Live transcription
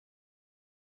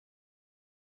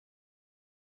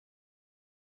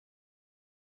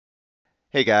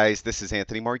Hey guys, this is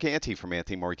Anthony Morganti from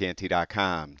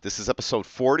AnthonyMorganti.com. This is episode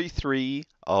 43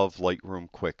 of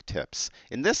Lightroom Quick Tips.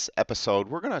 In this episode,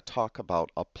 we're going to talk about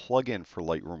a plugin for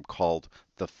Lightroom called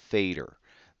the Fader.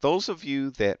 Those of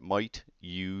you that might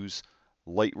use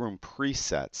Lightroom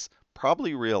presets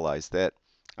probably realize that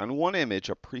on one image,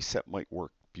 a preset might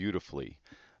work beautifully.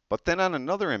 But then on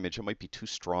another image, it might be too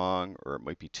strong or it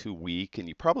might be too weak, and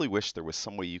you probably wish there was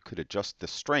some way you could adjust the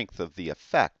strength of the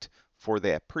effect for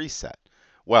that preset.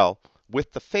 Well,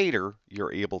 with the fader,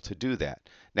 you're able to do that.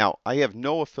 Now, I have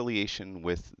no affiliation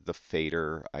with the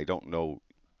fader. I don't know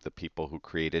the people who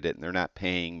created it, and they're not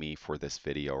paying me for this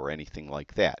video or anything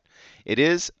like that. It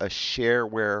is a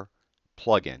shareware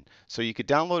plugin. So you could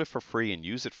download it for free and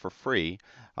use it for free.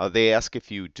 They ask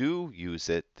if you do use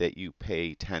it that you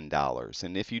pay $10.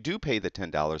 And if you do pay the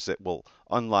 $10, it will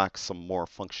unlock some more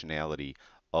functionality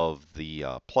of the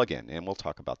plugin, and we'll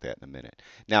talk about that in a minute.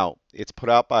 Now, it's put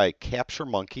out by Capture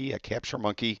Monkey at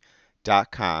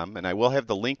capturemonkey.com, and I will have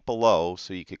the link below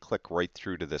so you could click right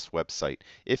through to this website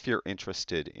if you're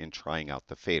interested in trying out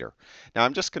the fader. Now,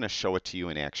 I'm just going to show it to you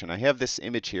in action. I have this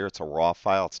image here. It's a raw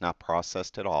file. It's not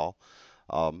processed at all.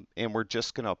 And we're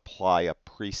just going to apply a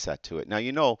preset to it.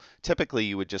 Now, typically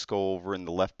you would just go over in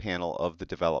the left panel of the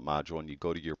Develop module and you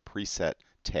go to your Preset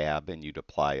tab and you'd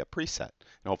apply a preset.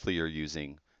 And hopefully you're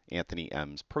using Anthony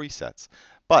M's presets.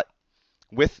 But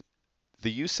with the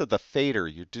use of the fader,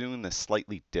 you're doing this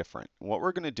slightly different. And what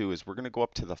we're going to do is we're going to go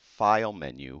up to the File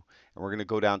menu and we're going to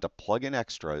go down to Plugin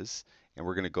Extras and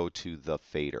we're going to go to the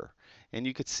fader. And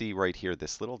you could see right here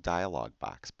this little dialog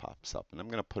box pops up. And I'm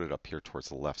going to put it up here towards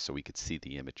the left so we could see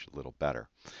the image a little better.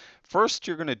 First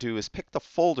you're going to do is pick the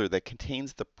folder that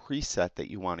contains the preset that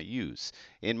you want to use.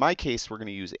 In my case, we're going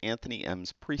to use Anthony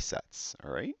M's presets.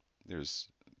 All right. There's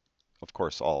of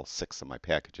course, all 6 of my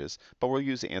packages, but we'll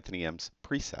use Anthony M's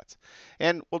presets.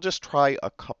 And we'll just try a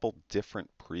couple different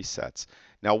presets.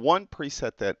 Now, one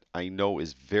preset that I know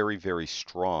is very, very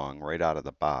strong right out of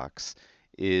the box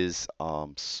is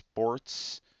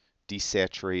Sports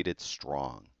Desaturated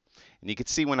Strong. And you can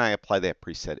see when I apply that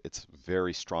preset, it's a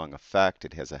very strong effect.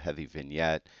 It has a heavy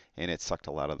vignette, and it sucked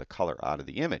a lot of the color out of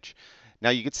the image. Now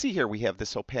you can see here we have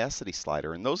this opacity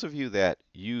slider, and those of you that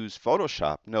use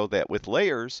Photoshop know that with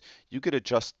layers, you could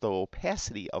adjust the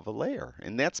opacity of a layer,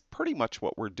 and that's pretty much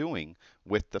what we're doing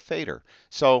with the fader.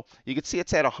 So you can see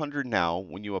it's at 100 now.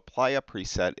 When you apply a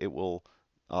preset, it will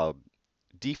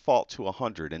default to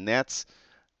 100, and that's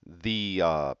the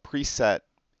preset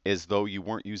as though you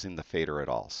weren't using the fader at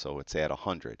all. So it's at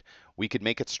 100. We could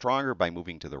make it stronger by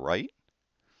moving to the right,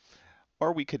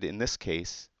 or we could, in this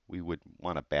case, we would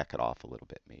want to back it off a little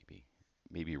bit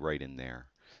maybe right in there.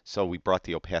 So we brought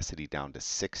the opacity down to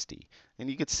 60. And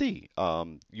you could see,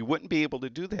 you wouldn't be able to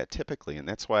do that typically, and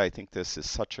that's why I think this is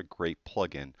such a great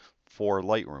plugin for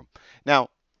Lightroom. Now,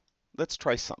 let's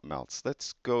try something else.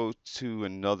 Let's go to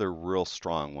another real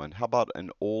strong one. How about an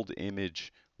old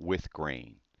image with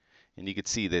grain? And you can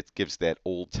see that it gives that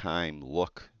old time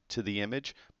look to the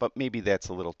image, but maybe that's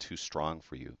a little too strong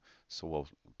for you. So we'll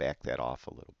back that off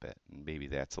a little bit, and maybe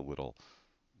that's a little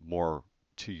more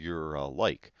to your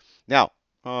like. Now,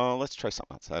 let's try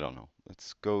something else. I don't know.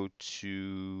 Let's go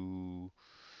to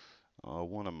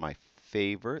one of my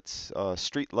favorites,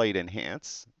 Streetlight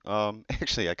Enhance.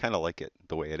 Actually, I kind of like it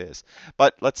the way it is.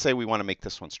 But let's say we want to make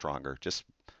this one stronger. Just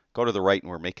go to the right and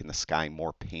we're making the sky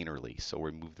more painterly. So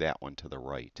we move that one to the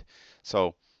right.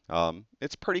 So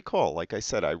it's pretty cool. Like I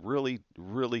said, I really,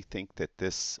 really think that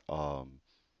this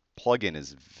plugin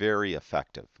is very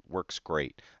effective. Works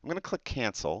great. I'm going to click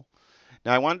cancel.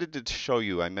 Now I wanted to show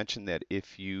you, I mentioned that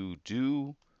if you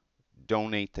do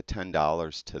donate the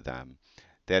 $10 to them,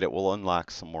 that it will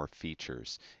unlock some more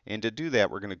features. And to do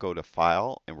that, we're going to go to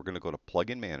File and we're going to go to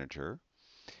Plugin Manager.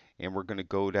 And we're going to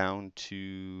go down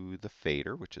to the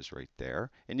fader, which is right there.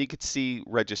 And you can see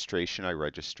registration. I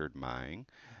registered mine.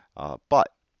 But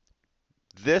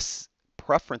this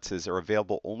preferences are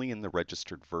available only in the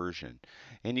registered version.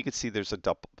 And you can see there's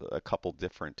a couple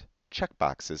different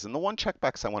checkboxes. And the one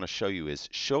checkbox I want to show you is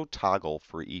Show Toggle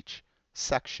for each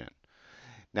section.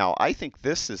 Now, I think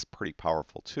this is pretty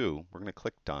powerful too. We're going to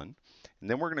click Done. And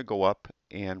then we're going to go up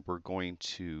and we're going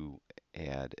to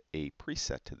add a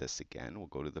preset to this again. We'll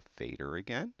go to the fader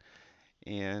again.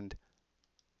 And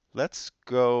let's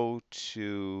go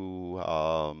to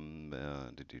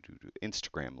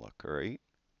Instagram look, all right?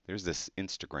 There's this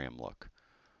Instagram look.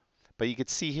 But you can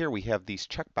see here we have these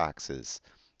checkboxes.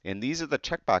 And these are the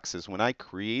checkboxes when I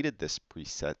created this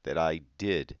preset that I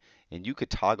did. And you could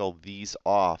toggle these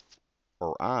off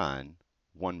or on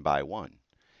one by one.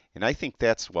 And I think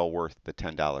that's well worth the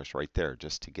 $10 right there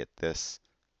just to get this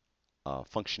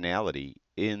functionality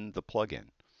in the plugin.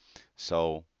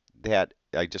 So that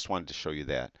I just wanted to show you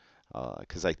that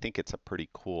because I think it's a pretty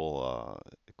cool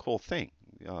thing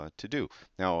to do.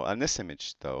 Now on this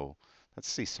image though, let's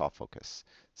see soft focus.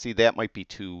 See, that might be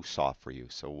too soft for you,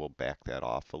 so we'll back that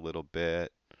off a little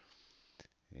bit.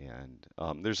 And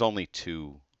there's only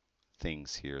two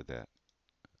things here, that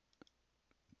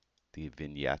the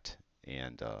vignette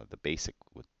and the basic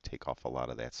would take off a lot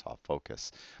of that soft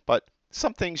focus. But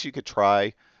some things you could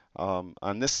try.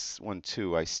 On this one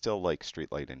too, I still like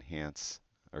Streetlight Enhance,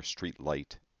 or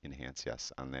Streetlight Enhance,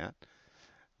 yes, on that.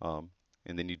 Um,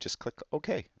 and then you just click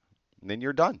OK, and then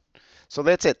you're done. So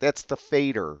that's it. That's the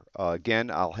fader. Again,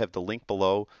 I'll have the link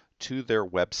below to their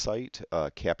website,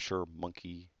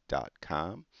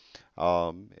 capturemonkey.com,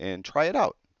 and try it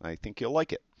out. I think you'll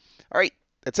like it. All right,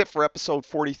 that's it for episode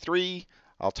 43.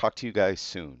 I'll talk to you guys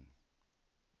soon.